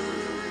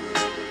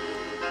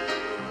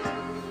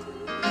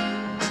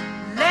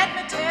 Let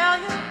me tell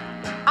you,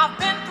 I've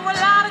been through a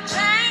lot of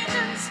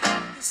changes.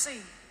 You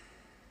see,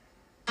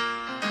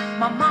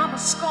 my mama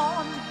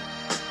scorned me,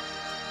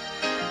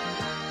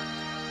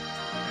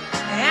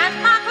 and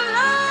my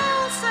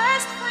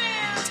closest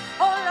friends,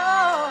 oh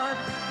Lord,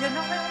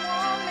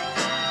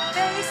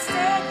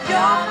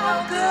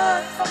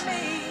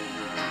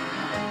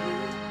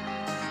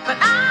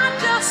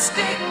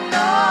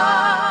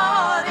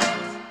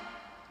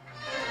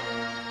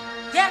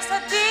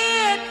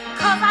 did,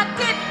 'cause I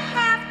didn't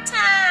have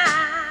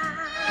time.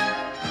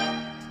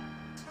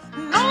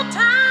 No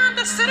time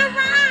to sit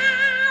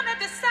around and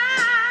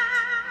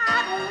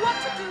decide what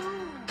to do.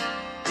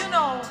 You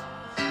know,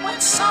 when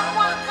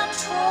someone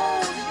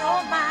controls your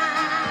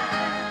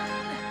mind,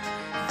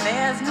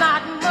 there's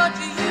not much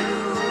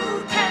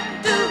you can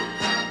do.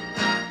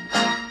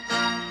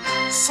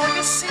 So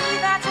you see,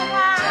 that's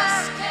why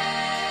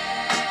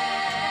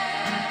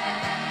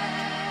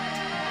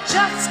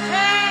just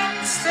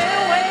can't stay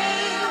away.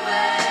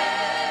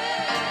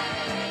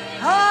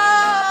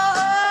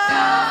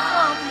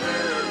 From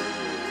you.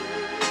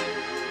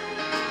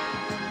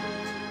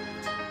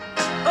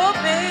 Oh,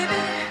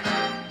 baby,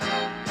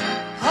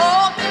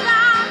 hold me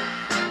down.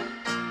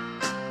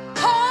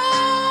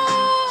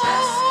 Hold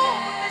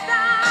me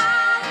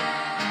down.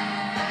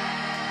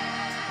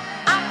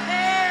 I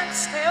can't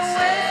stay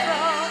away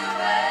from you.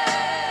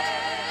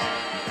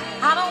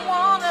 I don't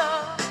wanna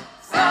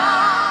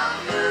from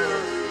you.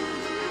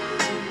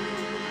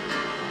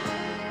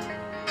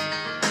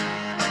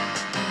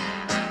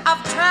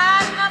 I've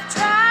tried and I've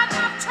tried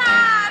and I've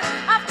tried.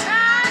 I've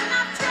tried and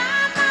I've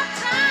tried and I've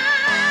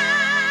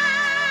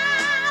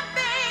tried,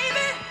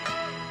 baby.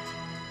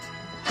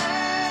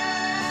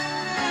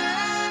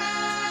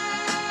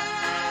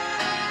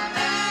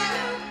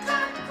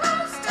 Come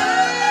close to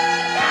me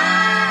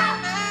now.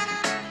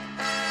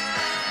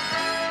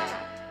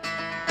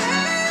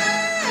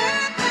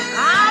 I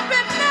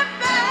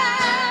remember,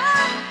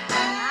 I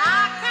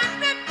can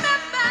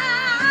remember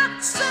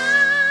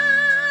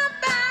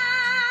somebody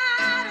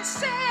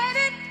said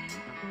it.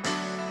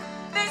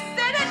 They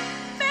said it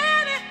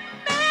many,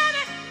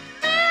 many,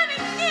 many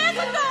years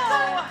ago.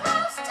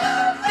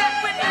 That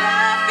when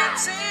love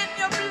gets in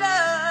your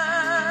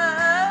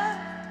blood,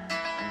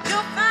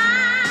 you'll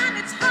find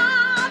it's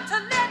hard to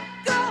let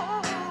go.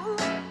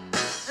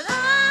 And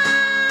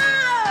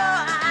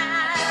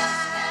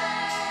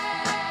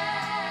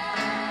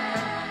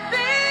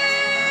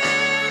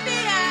baby,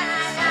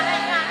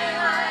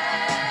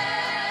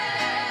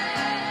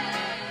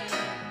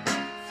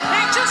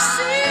 can't you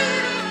see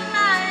it in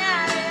my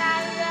eyes?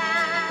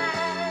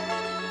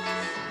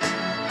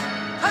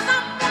 'Cause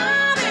I'm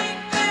wanting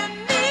you,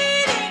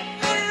 needing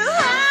you,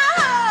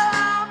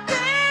 oh,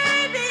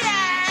 baby,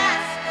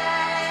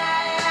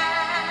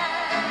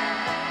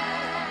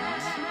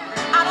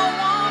 I don't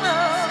wanna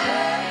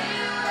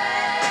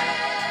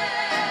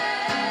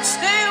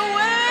stay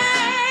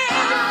away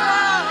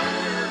from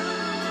you.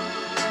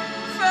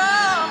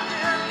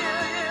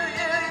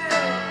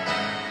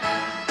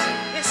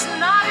 It's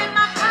not in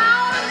my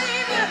power to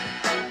leave you.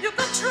 You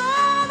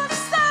control the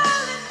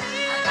soul in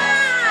me.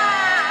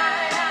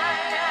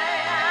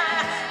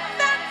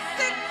 That's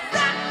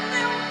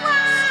exactly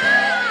why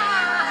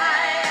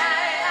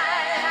I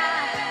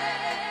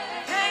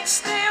can't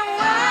stay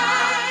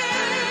away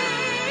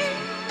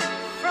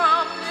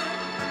from you.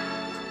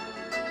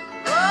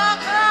 Oh,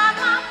 'cause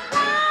I'm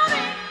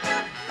wanting you,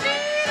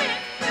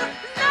 needing you,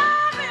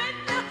 loving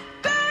you,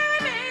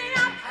 baby.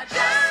 I'm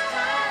down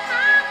on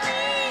my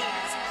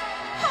knees.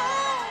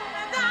 Hold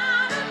me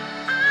down,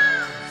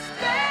 I'm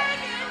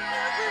begging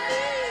you,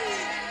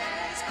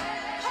 please.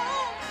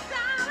 Hold me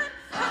down,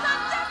 'cause I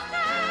just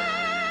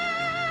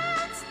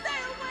can't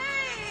stay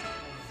away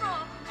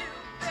from you,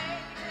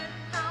 baby.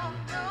 No,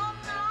 no,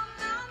 no,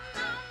 no,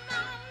 no,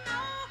 no,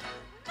 no,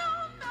 no,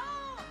 no.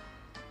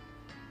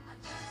 I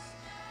just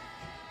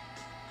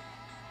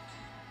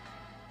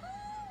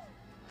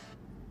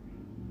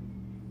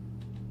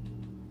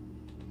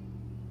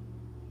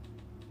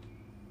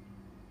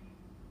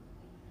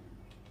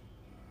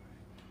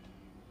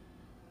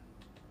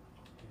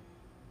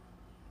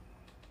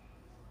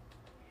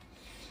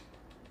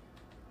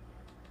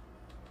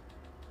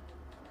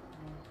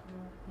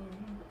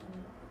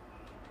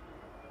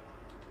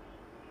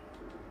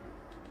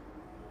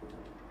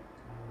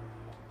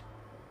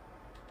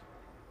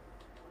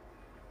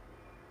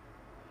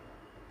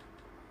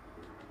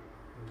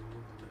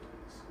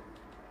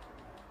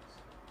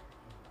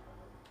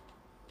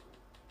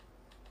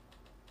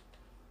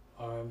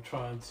I'm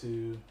trying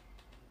to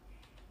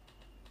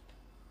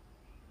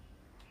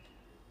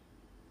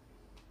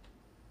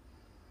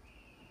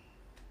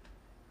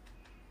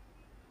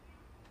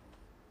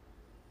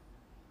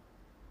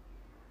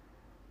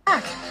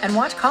and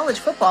watch college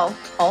football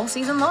all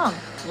season long,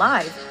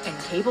 live and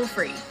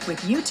cable-free with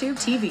YouTube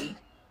TV.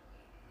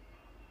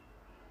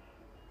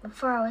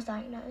 Before I was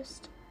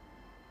diagnosed,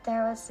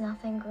 there was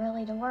nothing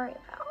really to worry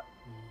about.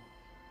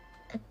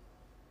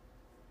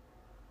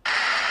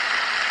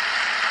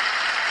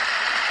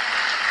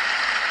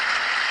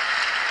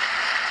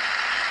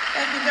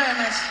 Thank you very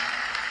much.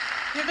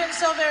 You've been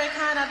so very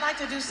kind. I'd like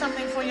to do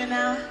something for you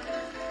now.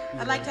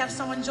 I'd like to have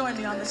someone join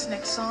me on this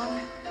next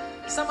song.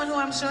 Someone who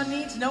I'm sure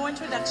needs no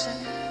introduction,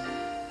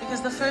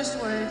 because the first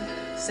word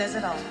says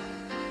it all.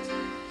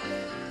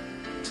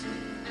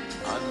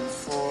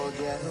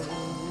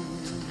 Unforgettable.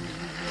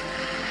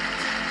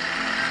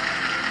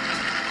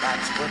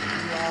 That's what you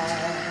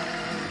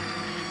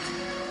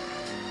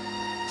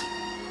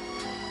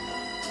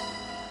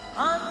are.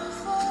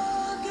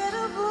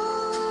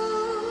 unforgettable,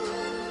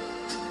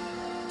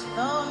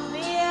 though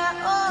near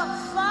or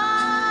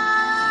far.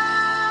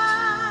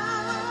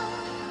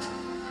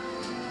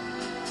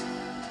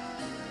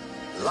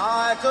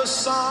 Like a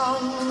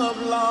song of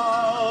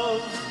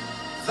love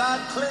that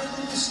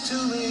clings to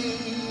me,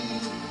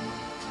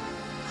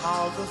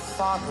 how the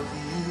thought of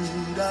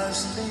you does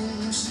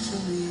things to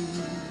me.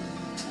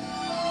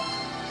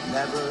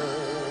 Never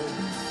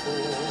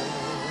before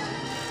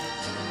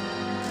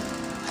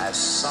has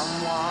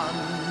someone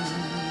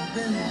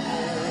been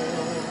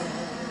there.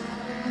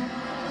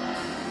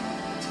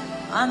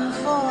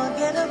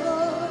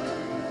 Unforgettable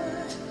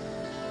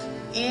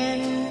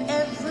in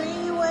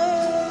every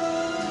way,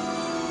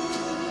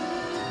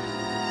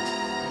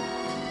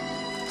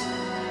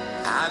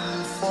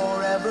 and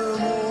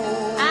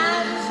forevermore.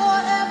 and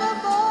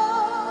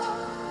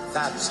forevermore.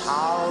 That's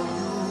how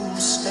you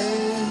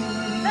stay.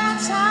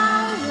 That's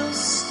how you'll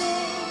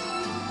stay.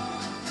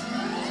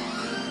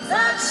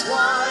 That's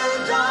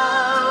why,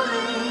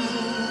 darling,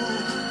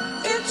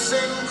 It's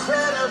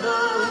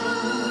incredible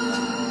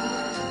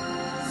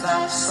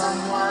that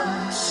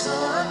someone so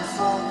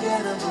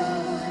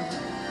unforgettable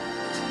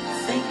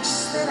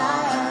thinks that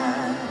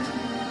I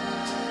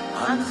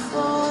am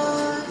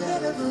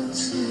unforgettable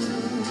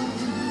too.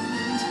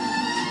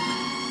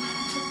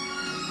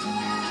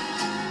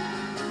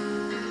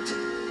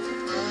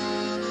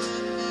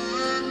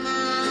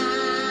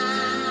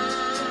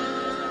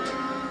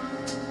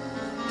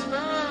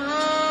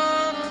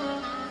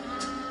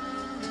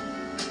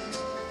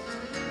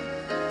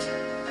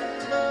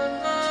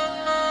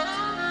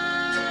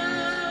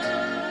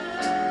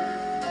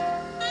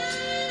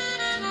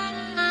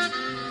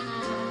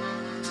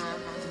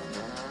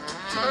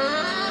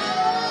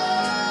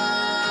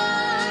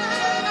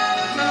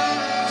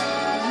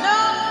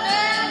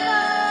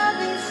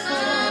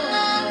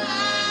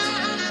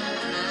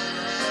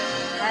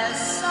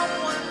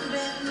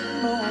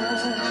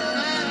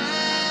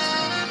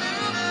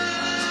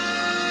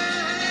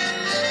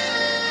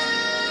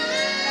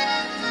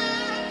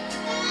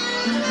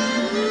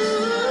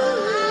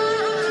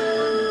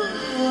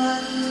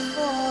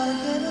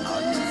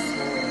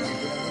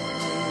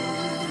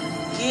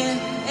 In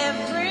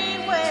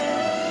every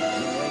way,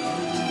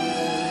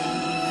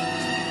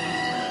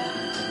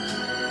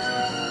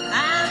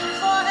 and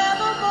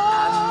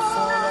forevermore.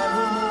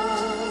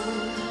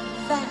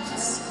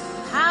 That's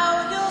how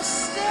you'll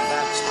stay.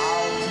 That's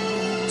how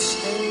you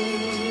stay.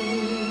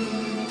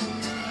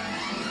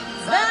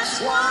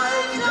 That's why,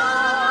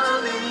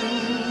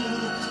 Darling,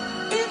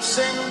 it's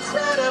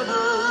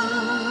incredible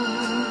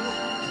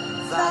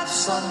that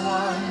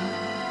someone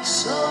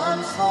so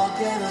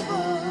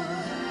unforgettable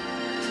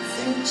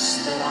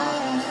thinks that I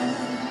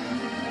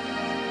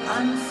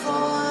am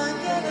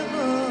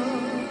unforgettable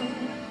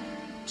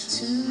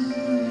too.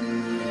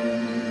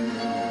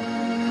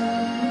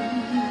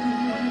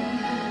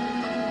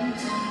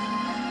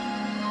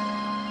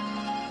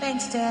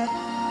 Thanks, Dad.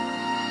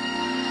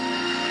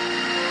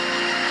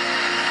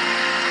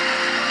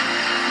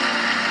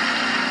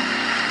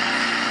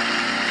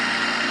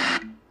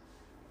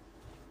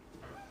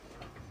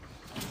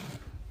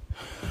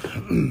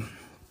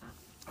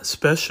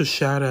 Special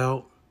shout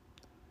out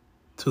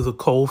to the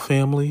Cole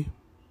family.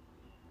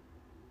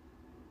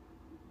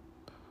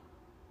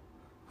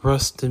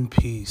 Rest in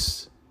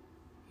peace,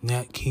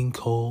 Nat King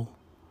Cole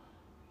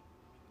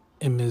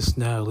and Miss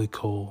Natalie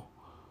Cole.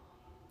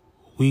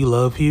 We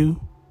love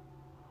you.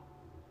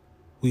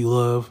 We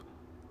love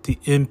the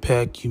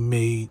impact you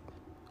made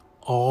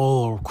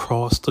all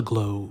across the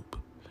globe.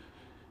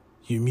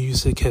 Your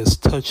music has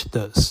touched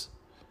us.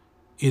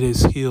 It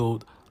has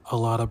healed a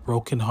lot of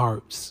broken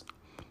hearts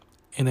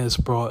and has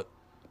brought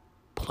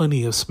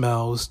plenty of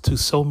smiles to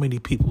so many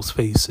people's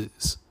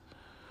faces.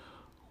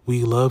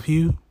 We love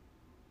you.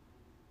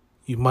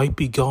 You might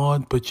be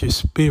gone, but your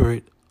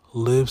spirit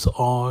lives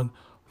on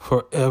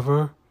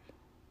forever,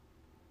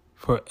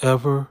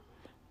 forever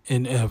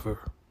and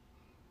ever.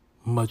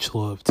 Much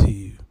love to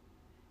you.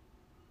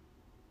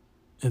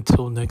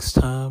 Until next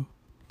time,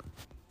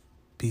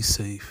 be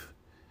safe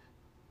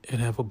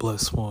and have a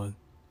blessed one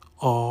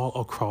all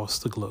across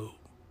the globe.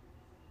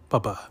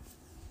 Bye-bye.